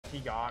He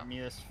got me,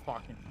 this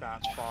fucking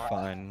fat fuck.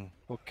 Fine.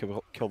 We'll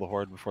kill the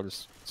horde before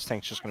this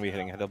tank's just gonna be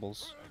hitting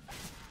hittables.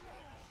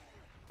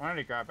 I wanted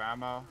to grab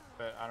ammo,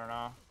 but I don't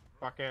know.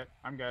 Fuck it.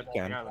 I'm good. I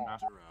Again. got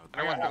enough.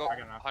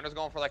 Hunter's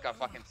going for like a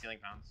fucking ceiling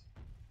pounds.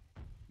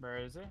 Where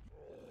is it?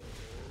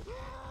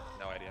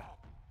 No idea.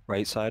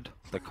 Right side,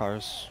 the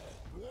cars.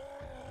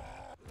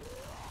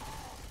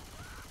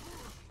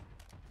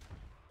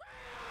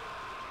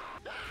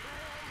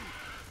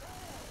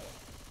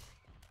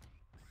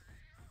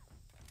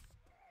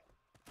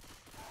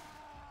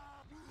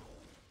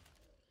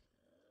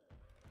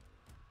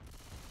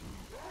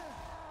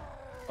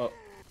 Oh.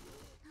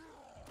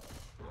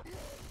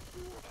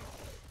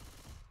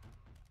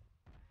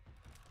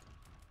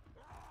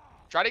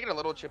 Try to get a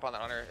little chip on that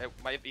hunter. It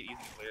might be easy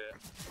to clear it.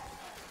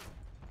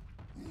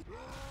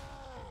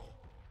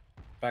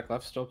 Back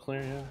left still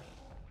clear, yeah.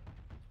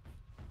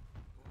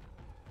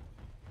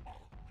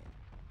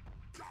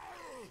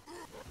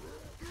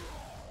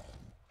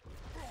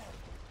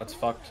 That's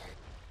fucked.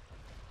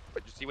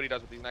 But just see what he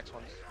does with these next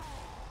ones.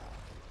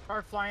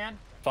 Car flying.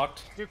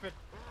 Fucked. Stupid.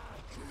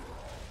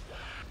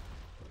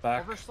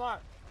 Back. Overslot.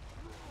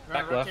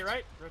 Back rotate left.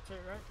 right. Rotate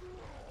right.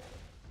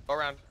 Go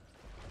around.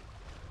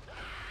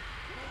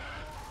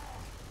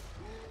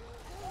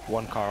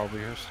 One car over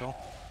here still.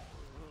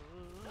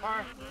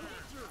 Car.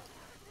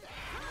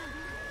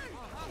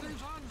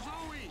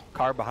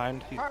 Car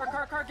behind.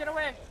 Car, get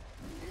away.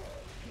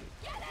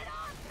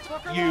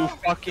 You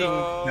fucking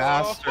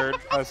bastard.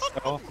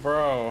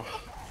 Bro.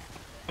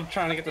 I'm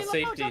trying to get the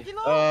safety. Focus.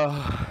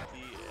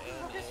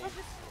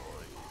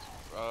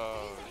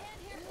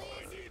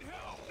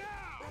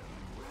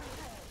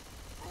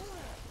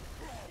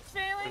 It's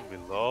failing.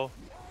 Below.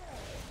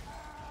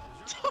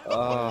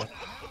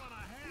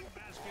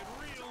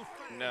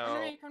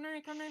 No. Come near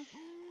me.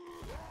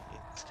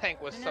 This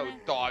tank was so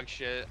dog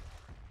shit.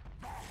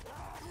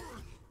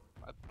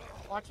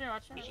 Watch it.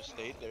 You just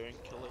stayed there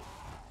and kill it.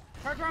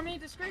 Car on me,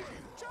 discreet.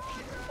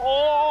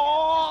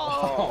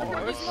 Oh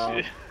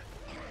shit.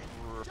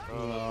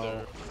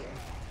 No.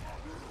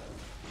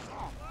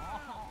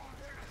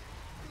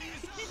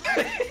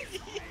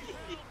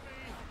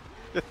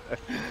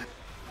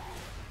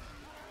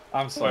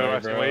 I'm sorry,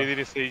 bro. Why did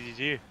he say GG?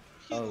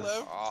 He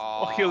left.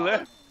 Oh, he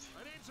left.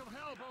 I need some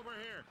help over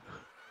here.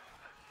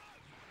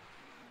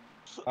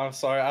 I'm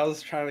sorry, I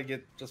was trying to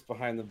get just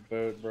behind the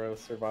boat, bro.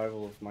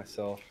 Survival of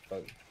myself,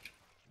 but...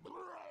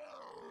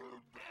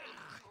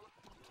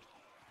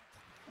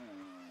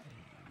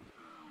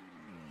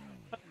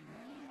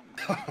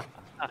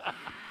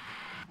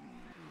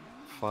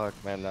 Fuck,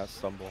 man, that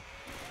stumble.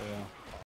 Yeah.